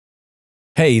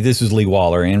Hey, this is Lee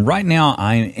Waller, and right now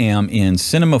I am in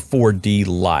Cinema 4D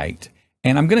Lite,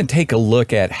 and I'm going to take a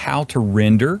look at how to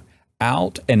render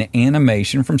out an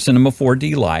animation from Cinema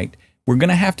 4D Lite. We're going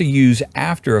to have to use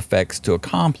After Effects to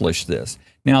accomplish this.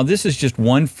 Now, this is just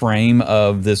one frame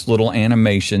of this little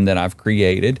animation that I've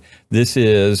created. This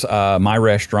is my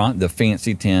restaurant, the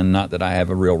Fancy 10, not that I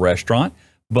have a real restaurant,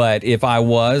 but if I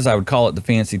was, I would call it the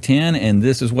Fancy 10, and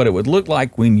this is what it would look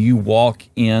like when you walk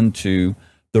into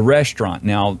the restaurant.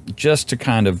 Now, just to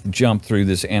kind of jump through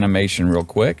this animation real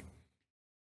quick,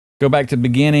 go back to the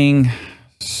beginning,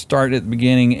 start at the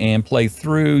beginning and play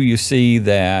through. You see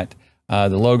that the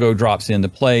logo drops into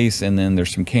place, and then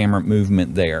there's some camera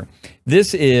movement there.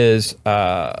 This is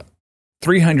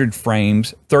 300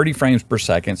 frames, 30 frames per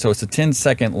second, so it's a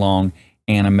 10-second long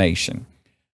animation.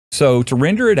 So to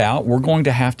render it out, we're going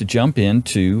to have to jump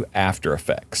into After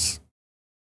Effects.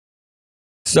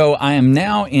 So I am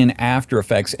now in After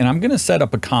Effects, and I'm going to set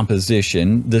up a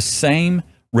composition, the same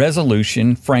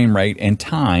resolution, frame rate, and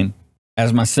time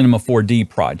as my Cinema 4D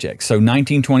project. So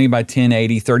 1920 by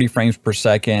 1080, 30 frames per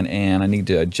second, and I need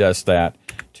to adjust that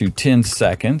to 10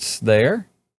 seconds there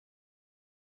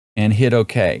and hit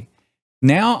OK.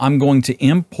 Now I'm going to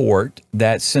import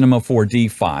that Cinema 4D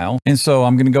file. And so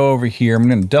I'm going to go over here. I'm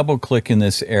going to double click in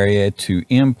this area to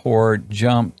import,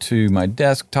 jump to my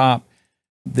desktop.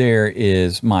 There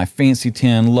is my Fancy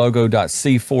 10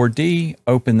 logo.c4d.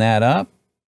 Open that up.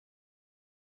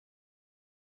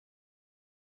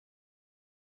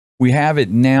 We have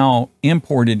it now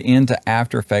imported into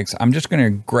After Effects. I'm just going to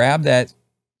grab that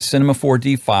Cinema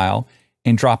 4D file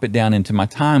and drop it down into my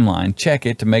timeline. Check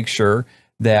it to make sure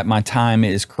that my time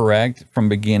is correct from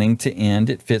beginning to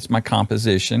end. It fits my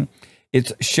composition.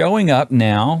 It's showing up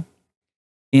now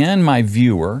in my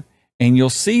viewer, and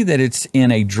you'll see that it's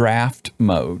in a draft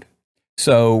mode.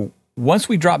 So once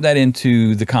we drop that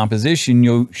into the composition,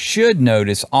 you should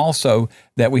notice also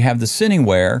that we have the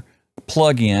Cineware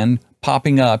plugin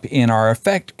popping up in our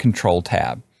Effect Control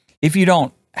tab. If you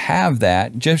don't have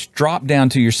that, just drop down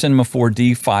to your Cinema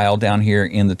 4D file down here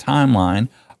in the timeline,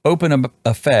 open up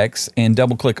Effects, and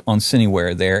double click on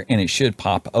Cineware there, and it should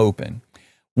pop open.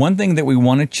 One thing that we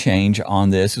want to change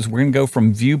on this is we're going to go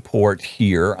from Viewport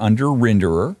here under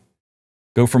Renderer,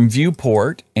 go from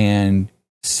Viewport and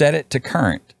set it to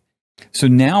Current. So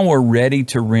now we're ready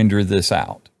to render this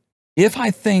out. If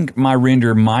I think my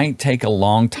render might take a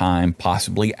long time,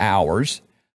 possibly hours,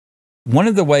 one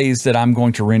of the ways that I'm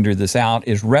going to render this out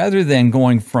is rather than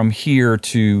going from here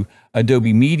to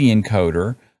Adobe Media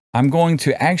Encoder, I'm going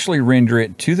to actually render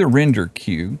it to the render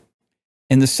queue.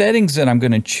 In the settings that I'm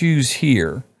going to choose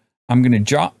here, I'm going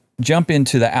to jump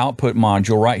into the output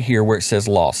module right here where it says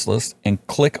lossless and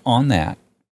click on that.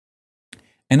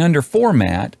 And under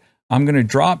Format, I'm going to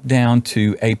drop down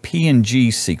to a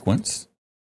Png sequence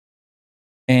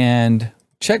and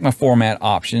check my format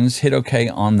options, hit OK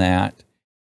on that.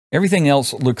 Everything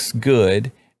else looks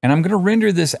good. And I'm going to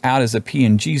render this out as a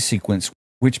Png sequence,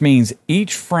 which means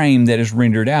each frame that is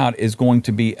rendered out is going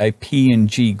to be a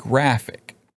PNG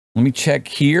graphic. Let me check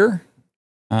here.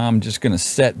 I'm just going to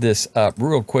set this up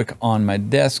real quick on my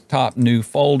desktop, new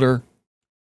folder.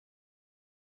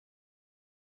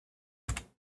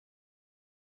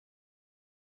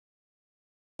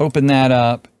 Open that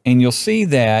up, and you'll see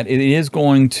that it is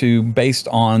going to, based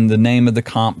on the name of the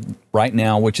comp right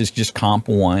now, which is just comp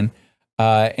 1,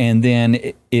 and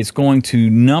then it's going to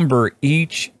number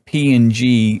each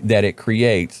PNG that it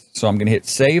creates. So I'm going to hit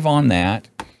save on that,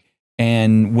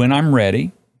 and when I'm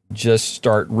ready, just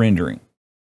start rendering.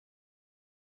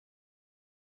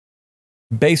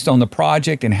 Based on the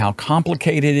project and how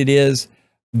complicated it is,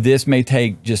 this may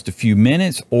take just a few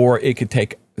minutes, or it could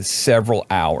take several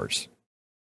hours.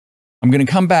 I'm going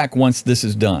to come back once this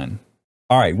is done.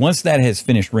 All right, once that has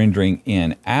finished rendering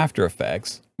in After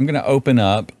Effects, I'm going to open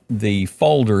up the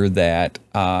folder that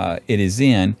it is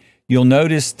in. You'll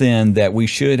notice then that we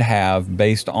should have,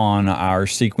 based on our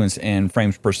sequence and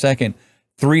frames per second,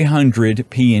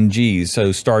 300 PNGs.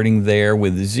 So starting there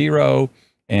with 0,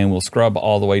 and we'll scrub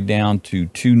all the way down to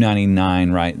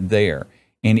 299 right there.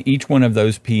 And each one of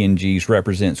those PNGs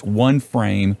represents one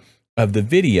frame of the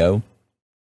video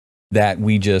that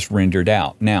we just rendered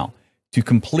out. Now, to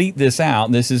complete this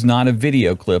out, this is not a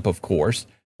video clip, of course.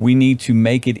 We need to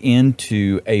make it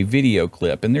into a video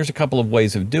clip. And there's a couple of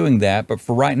ways of doing that. But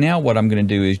for right now, what I'm going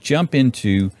to do is jump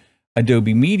into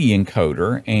Adobe Media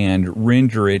Encoder and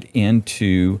render it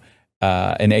into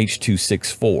an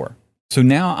H.264. So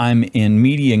now I'm in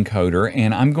Media Encoder,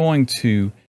 and I'm going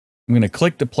to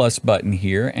click the plus button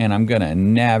here, and I'm going to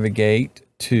navigate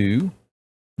to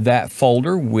that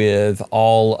folder with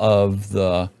all of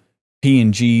the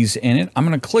PNGs in it. I'm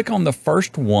going to click on the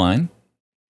first one,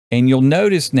 and you'll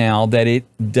notice now that it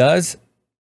does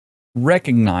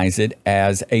recognize it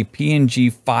as a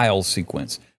PNG file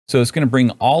sequence. So it's going to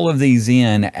bring all of these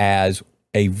in as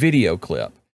a video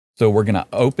clip. So we're going to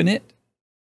open it.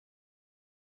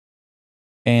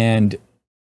 And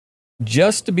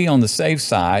just to be on the safe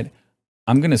side,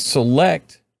 I'm going to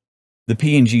select the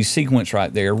PNG sequence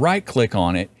right there, right click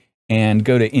on it, and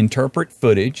go to Interpret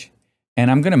Footage. And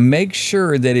I'm going to make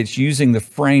sure that it's using the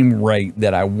frame rate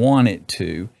that I want it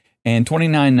to. And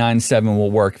 2997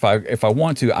 will work. If I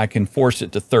want to, I can force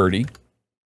it to 30.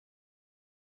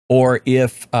 Or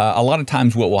if a lot of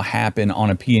times what will happen on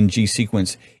a PNG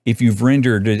sequence, if you've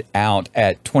rendered it out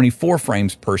at 24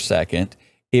 frames per second,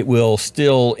 it will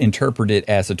still interpret it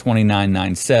as a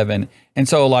 2997. And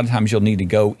so a lot of times you'll need to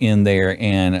go in there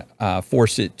and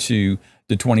force it to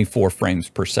the 24 frames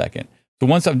per second. So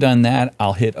once I've done that,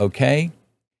 I'll hit OK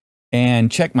and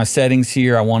check my settings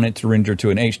here. I want it to render to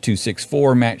an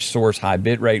H.264, match source, high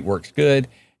bitrate, works good.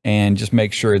 And just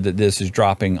make sure that this is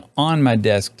dropping on my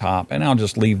desktop, and I'll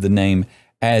just leave the name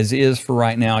as is for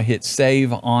right now. Hit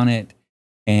save on it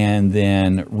and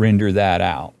then render that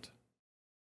out.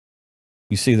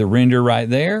 You see the render right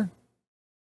there.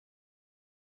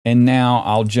 And now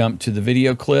I'll jump to the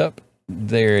video clip.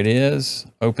 There it is.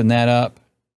 Open that up.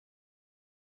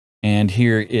 And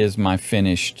here is my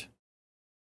finished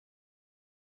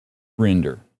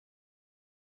render.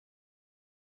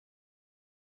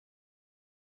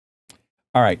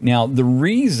 All right, now the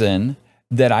reason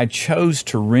that I chose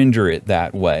to render it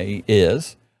that way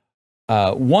is,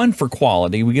 one, for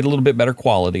quality. We get a little bit better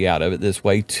quality out of it this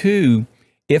way. Two,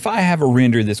 if I have a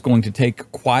render that's going to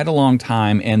take quite a long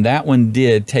time, and that one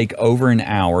did take over an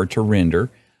hour to render,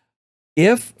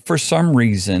 if for some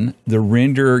reason the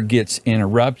render gets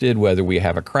interrupted, whether we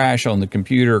have a crash on the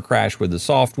computer, crash with the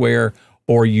software,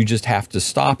 or you just have to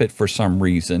stop it for some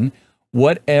reason,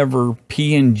 whatever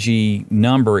PNG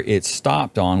number it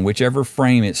stopped on, whichever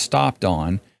frame it stopped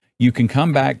on, you can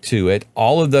come back to it.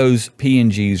 All of those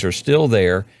PNGs are still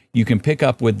there. You can pick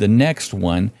up with the next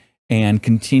one and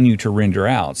continue to render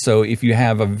out. So if you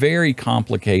have a very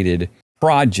complicated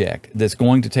project that's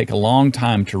going to take a long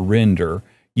time to render,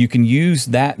 you can use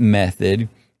that method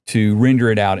to render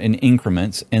it out in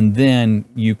increments, and then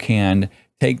you can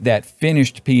take that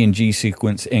finished PNG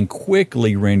sequence and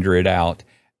quickly render it out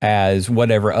as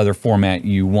whatever other format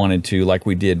you wanted to, like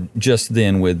we did just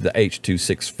then with the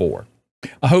H.264.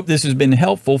 I hope this has been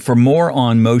helpful. For more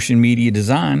on motion media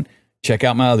design, check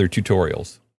out my other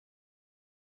tutorials.